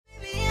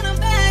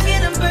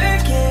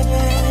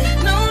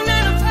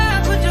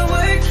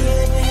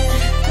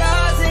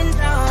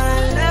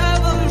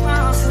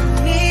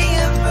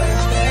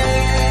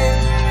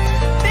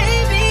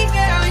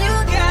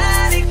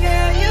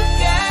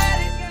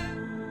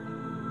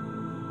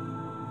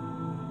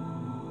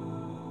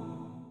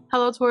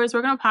Hello, Taurus.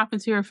 We're going to pop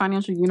into your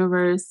financial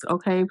universe,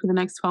 okay, for the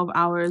next 12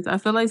 hours. I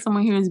feel like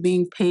someone here is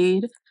being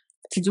paid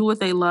to do what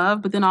they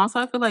love, but then also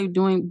I feel like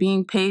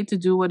being paid to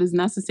do what is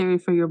necessary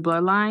for your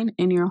bloodline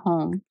in your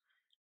home.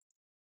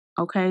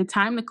 Okay,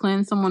 time to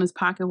cleanse. Someone is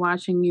pocket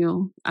watching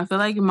you. I feel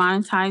like you're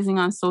monetizing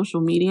on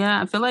social media.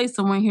 I feel like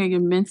someone here,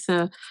 you're meant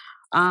to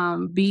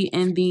be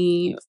in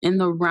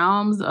the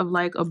realms of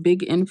like a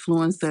big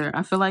influencer.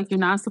 I feel like you're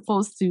not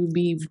supposed to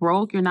be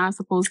broke. You're not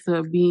supposed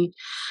to be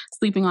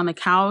sleeping on the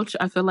couch.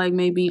 I feel like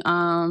maybe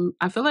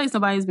I feel like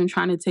somebody's been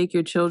trying to take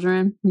your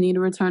children, need a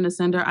return to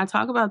sender. I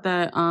talk about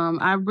that.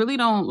 I really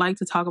don't like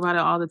to talk about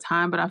it all the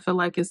time, but I feel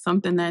like it's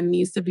something that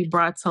needs to be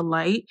brought to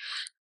light.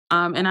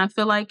 And I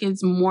feel like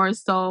it's more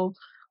so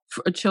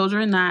for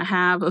children that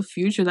have a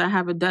future, that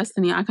have a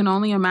destiny. I can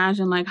only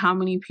imagine like how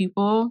many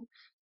people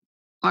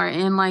are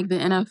in like the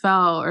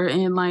NFL or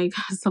in like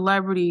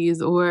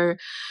celebrities or,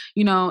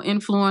 you know,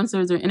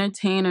 influencers or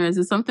entertainers.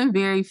 It's something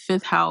very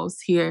fifth house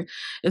here.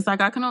 It's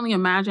like I can only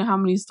imagine how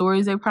many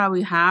stories they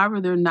probably have, or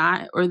they're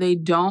not, or they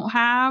don't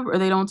have, or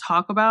they don't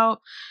talk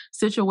about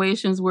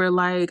situations where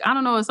like, I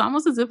don't know, it's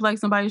almost as if like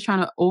somebody's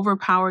trying to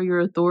overpower your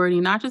authority,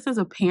 not just as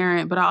a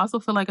parent, but I also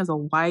feel like as a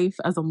wife,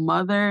 as a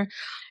mother.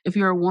 If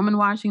you're a woman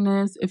watching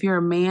this, if you're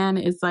a man,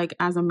 it's like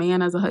as a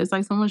man, it's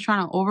like someone's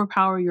trying to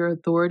overpower your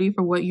authority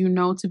for what you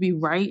know to be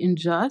right and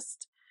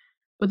just,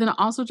 but then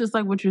also just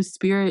like what your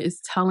spirit is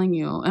telling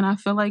you. And I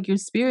feel like your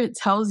spirit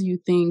tells you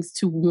things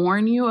to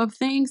warn you of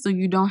things so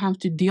you don't have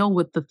to deal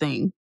with the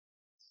thing.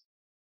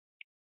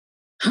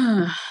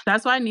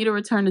 That's why I need a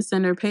return to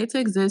sender. Pay to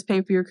exist,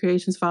 pay for your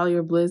creations, follow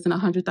your bliss, and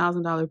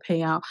 $100,000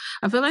 payout.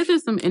 I feel like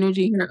there's some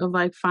energy here of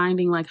like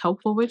finding like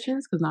helpful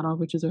witches, because not all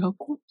witches are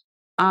helpful.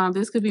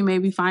 This could be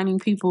maybe finding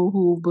people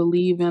who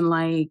believe in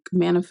like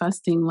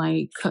manifesting,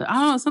 like, I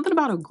don't know, something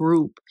about a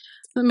group.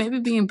 So maybe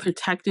being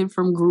protected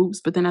from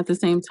groups, but then at the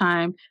same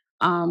time,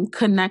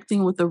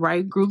 connecting with the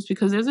right groups,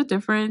 because there's a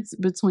difference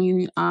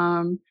between,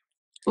 oh,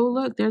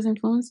 look, there's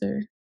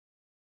influencer.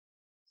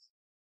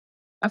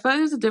 I feel like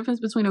there's a difference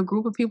between a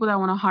group of people that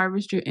want to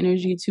harvest your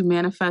energy to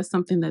manifest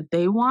something that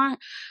they want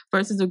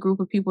versus a group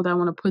of people that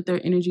want to put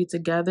their energy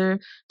together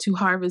to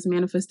harvest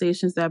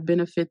manifestations that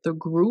benefit the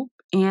group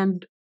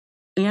and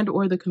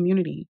or the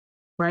community,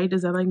 right?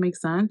 Does that like make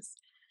sense?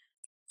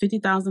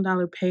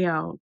 $50,000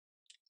 payout.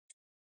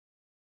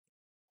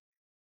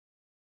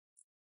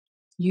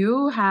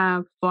 You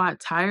have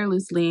fought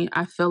tirelessly,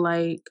 I feel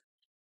like,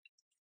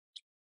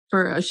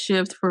 for a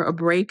shift, for a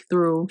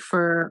breakthrough,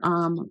 for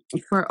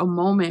a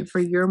moment, for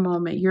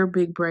your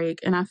big break.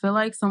 And I feel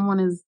like someone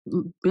has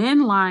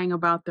been lying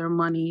about their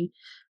money.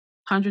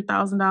 $100,000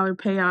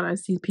 payout I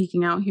see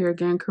peeking out here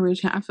again,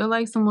 courage. I feel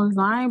like someone's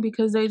lying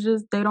because they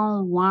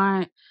don't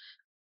want.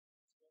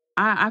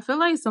 I feel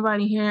like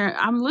somebody here,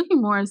 I'm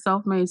looking more at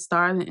self-made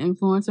star than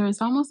influencer.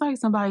 It's almost like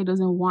somebody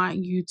doesn't want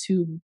you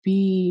to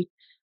be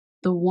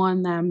the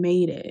one that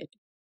made it.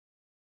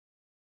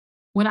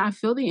 When I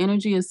feel the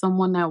energy is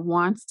someone that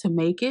wants to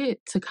make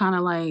it, to kind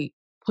of like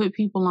put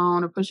people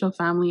on or push your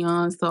family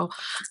on. So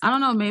I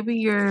don't know,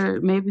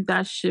 maybe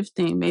that's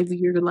shifting. Maybe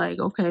you're like,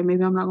 okay,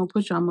 maybe I'm not gonna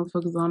put y'all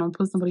motherfuckers on, I'll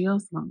put somebody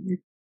else on.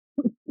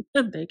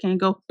 They can't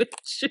go with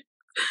you.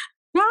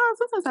 Yeah,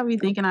 sometimes I be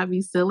thinking I'd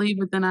be silly,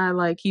 but then I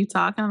like keep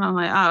talking and I'm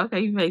like, oh,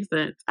 okay, you make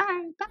sense. All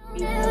right,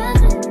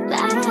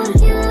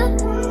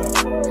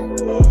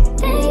 bye.